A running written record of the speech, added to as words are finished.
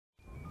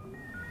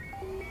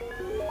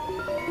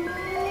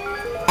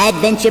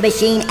Adventure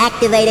machine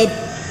activated.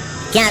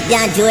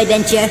 Countdown to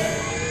adventure.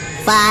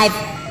 5,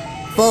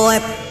 4,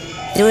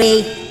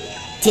 3,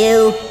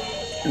 2,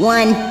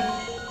 1.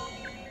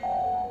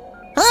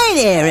 Hi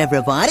there,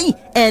 everybody,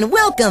 and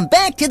welcome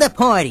back to the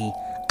party.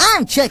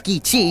 I'm Chuck E.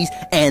 Cheese,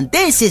 and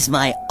this is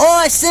my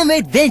awesome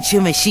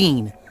adventure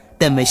machine.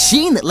 The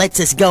machine that lets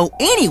us go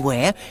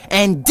anywhere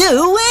and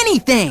do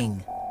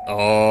anything.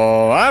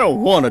 Oh, I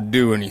don't want to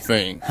do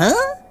anything. Huh?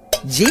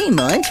 Gee,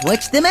 Munch,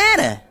 what's the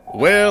matter?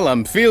 Well,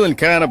 I'm feeling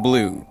kind of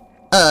blue.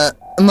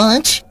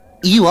 Munch,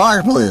 you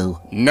are blue.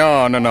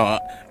 No.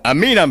 I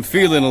mean, I'm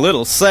feeling a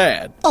little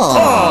sad.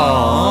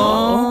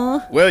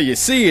 Aww. Well, you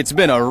see, it's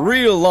been a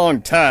real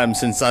long time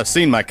since I've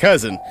seen my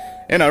cousin,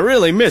 and I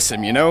really miss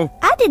him, you know?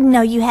 I didn't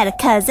know you had a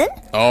cousin.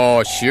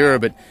 Oh, sure,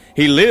 but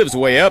he lives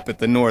way up at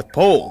the North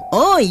Pole.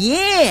 Oh,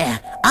 yeah.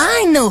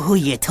 I know who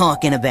you're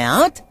talking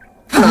about.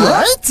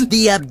 What?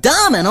 The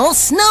Abdominal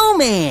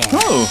Snowman.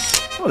 Oh,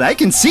 well, I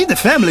can see the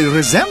family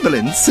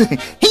resemblance.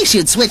 He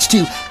should switch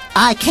to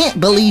I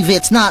can't believe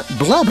it's not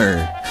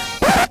blubber.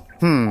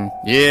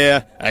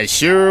 Yeah, I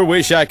sure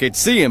wish I could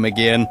see him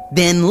again.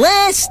 Then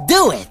let's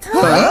do it.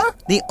 Huh?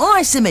 The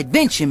awesome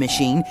adventure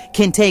machine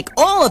can take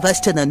all of us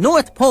to the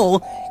North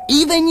Pole,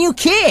 even you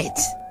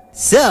kids.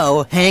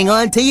 So, hang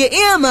on to your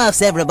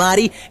earmuffs,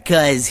 everybody,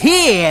 'cause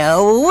here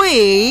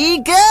we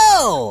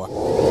go!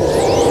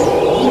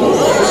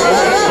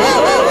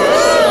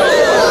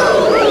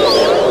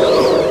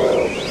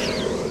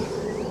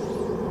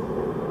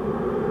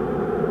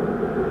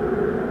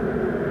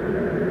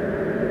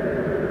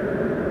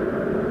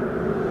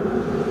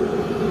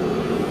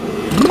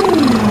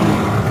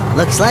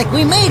 Looks like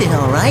we made it,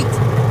 all right.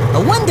 I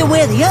wonder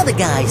where the other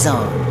guys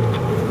are.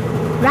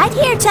 Right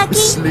here, Chucky.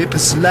 Slip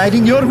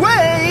sliding your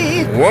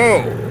way.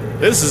 Whoa,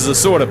 this is the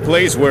sort of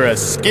place where a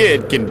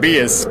skid can be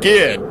a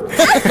skid.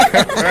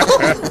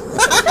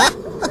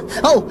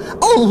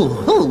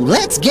 Oh,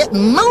 let's get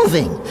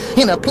moving.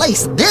 In a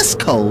place this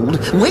cold,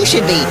 we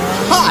should be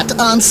hot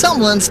on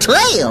someone's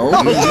trail.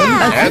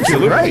 Yeah.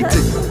 Absolutely Right.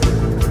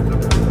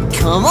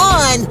 Come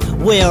on,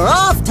 we're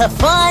off to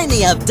find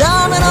the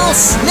Abdominal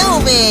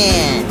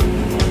Snowman.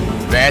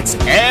 That's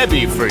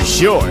Abby for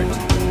short.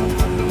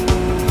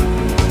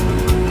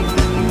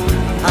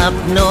 Up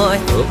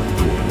north,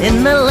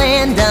 in the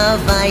land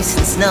of ice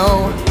and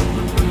snow,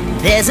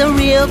 there's a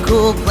real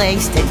cool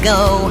place to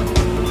go,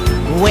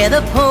 where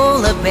the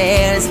polar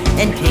bears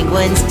and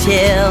penguins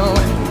chill.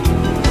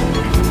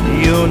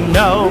 You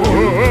know,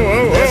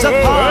 there's a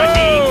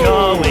party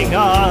going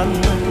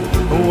on,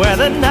 where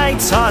the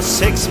nights are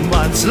 6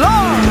 months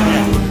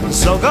long.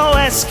 So go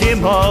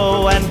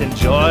Eskimo and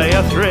enjoy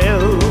a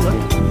thrill.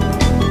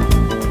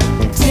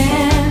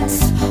 Dance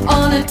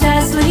on a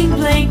dazzling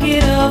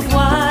blanket of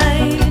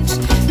white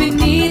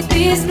beneath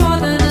these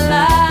northern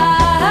lights.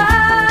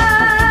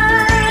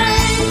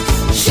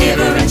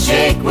 Shiver and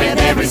shake with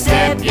every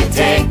step you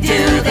take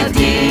to the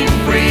deep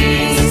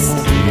freeze.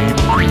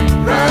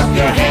 Rub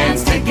your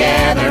hands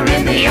together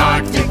in the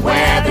Arctic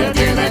weather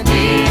to the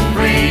deep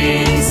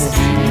freeze.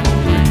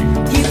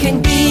 You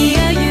can be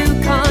a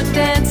Yukon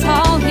dance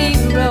hall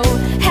hero,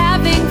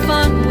 having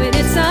fun when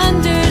it's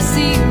under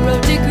 0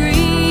 degrees.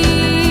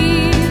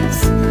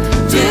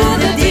 To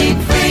the deep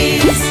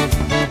freeze.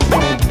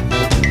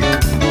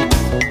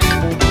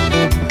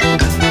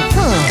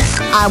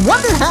 I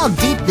wonder how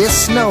deep this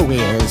snow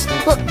is.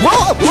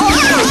 Whoa!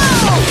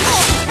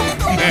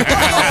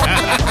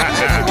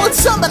 Would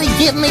somebody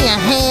give me a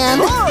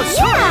hand?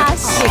 Yeah,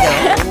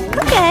 sure.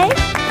 Okay.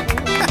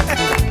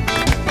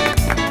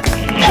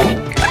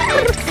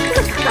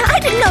 I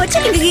didn't know a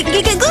chicken could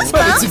get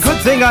But it's goosebumps. a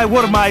good thing I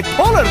wore my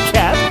polar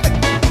cap.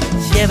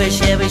 Shiver,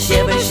 shiver,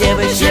 shiver,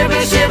 shiver,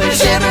 shiver, shiver,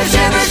 shiver,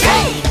 shiver,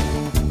 shake!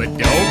 But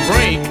don't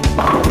break.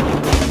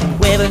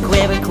 Quiver,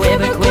 quiver,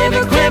 quiver,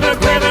 quiver, quiver,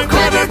 quiver,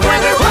 quiver,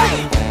 quiver,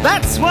 wait!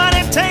 That's what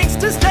it takes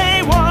to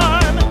stay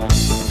warm.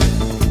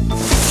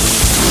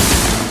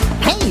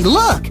 Hey,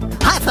 look!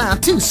 I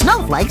found 2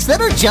 snowflakes that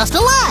are just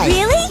alike.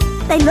 Really?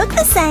 They look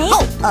the same.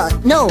 Oh,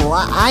 no,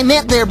 I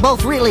meant they're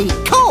both really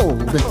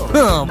cold.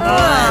 Oh,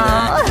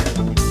 brother.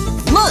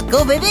 Look,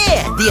 over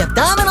there, the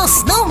Abdominal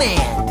Snowman.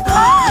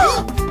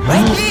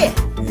 Right there.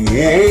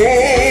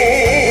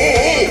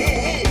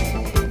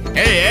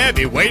 Hey,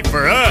 Abby, wait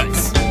for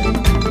us.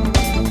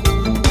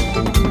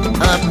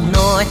 Up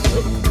north,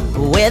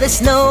 where the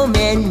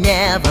snowmen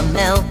never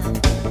melt,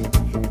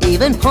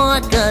 even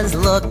parkas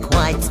look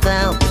quite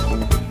svelte,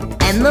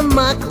 and the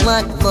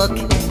muck-luck look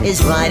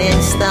is right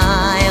in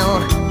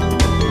style.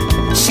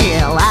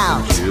 Chill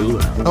out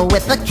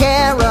with the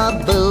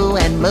caribou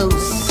and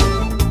moose.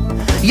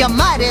 You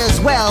might as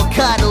well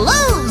cut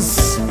loose.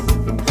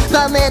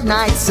 The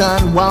midnight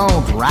sun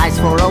won't rise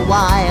for a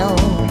while.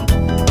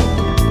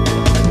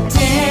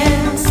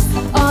 Dance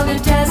on a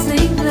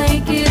dazzling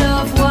blanket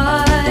of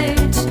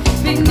white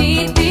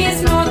beneath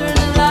these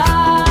northern lights.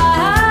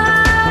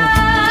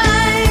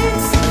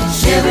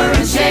 Shiver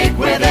and shake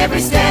with every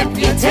step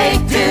you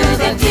take to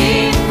the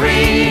deep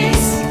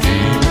freeze.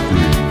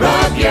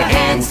 Rub your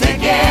hands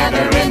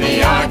together in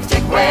the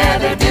Arctic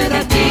weather to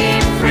the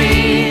deep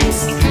freeze.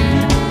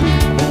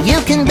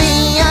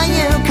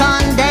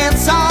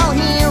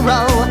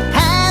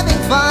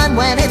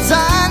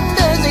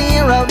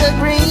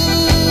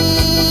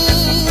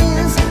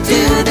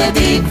 the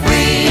deep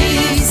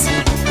freeze.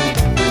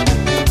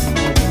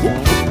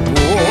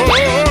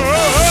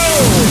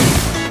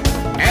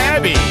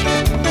 Abby!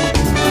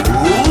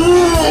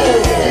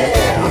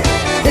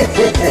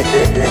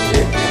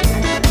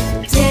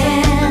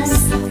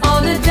 Dance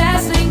on the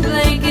dazzling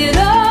blanket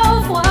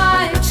of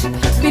white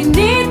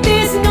beneath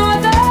these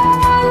northern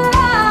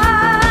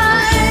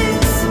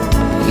lights.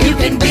 You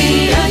can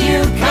be a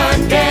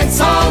Yukon dance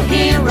hall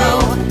hero,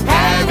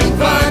 having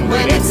fun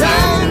when it's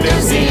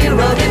under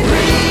 0 degrees.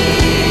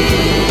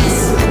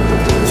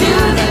 To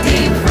the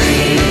deep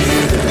freeze.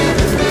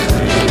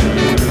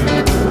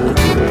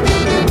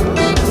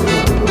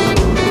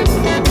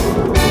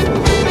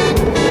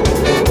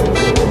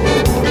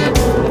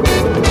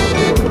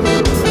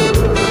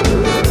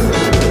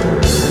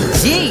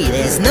 Gee,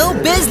 there's no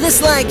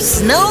business like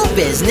snow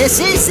business,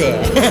 is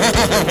there?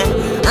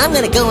 I'm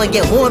gonna go and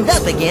get warmed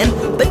up again,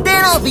 but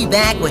then I'll be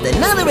back with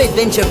another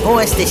adventure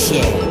for us to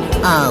share.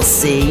 I'll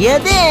see you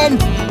then.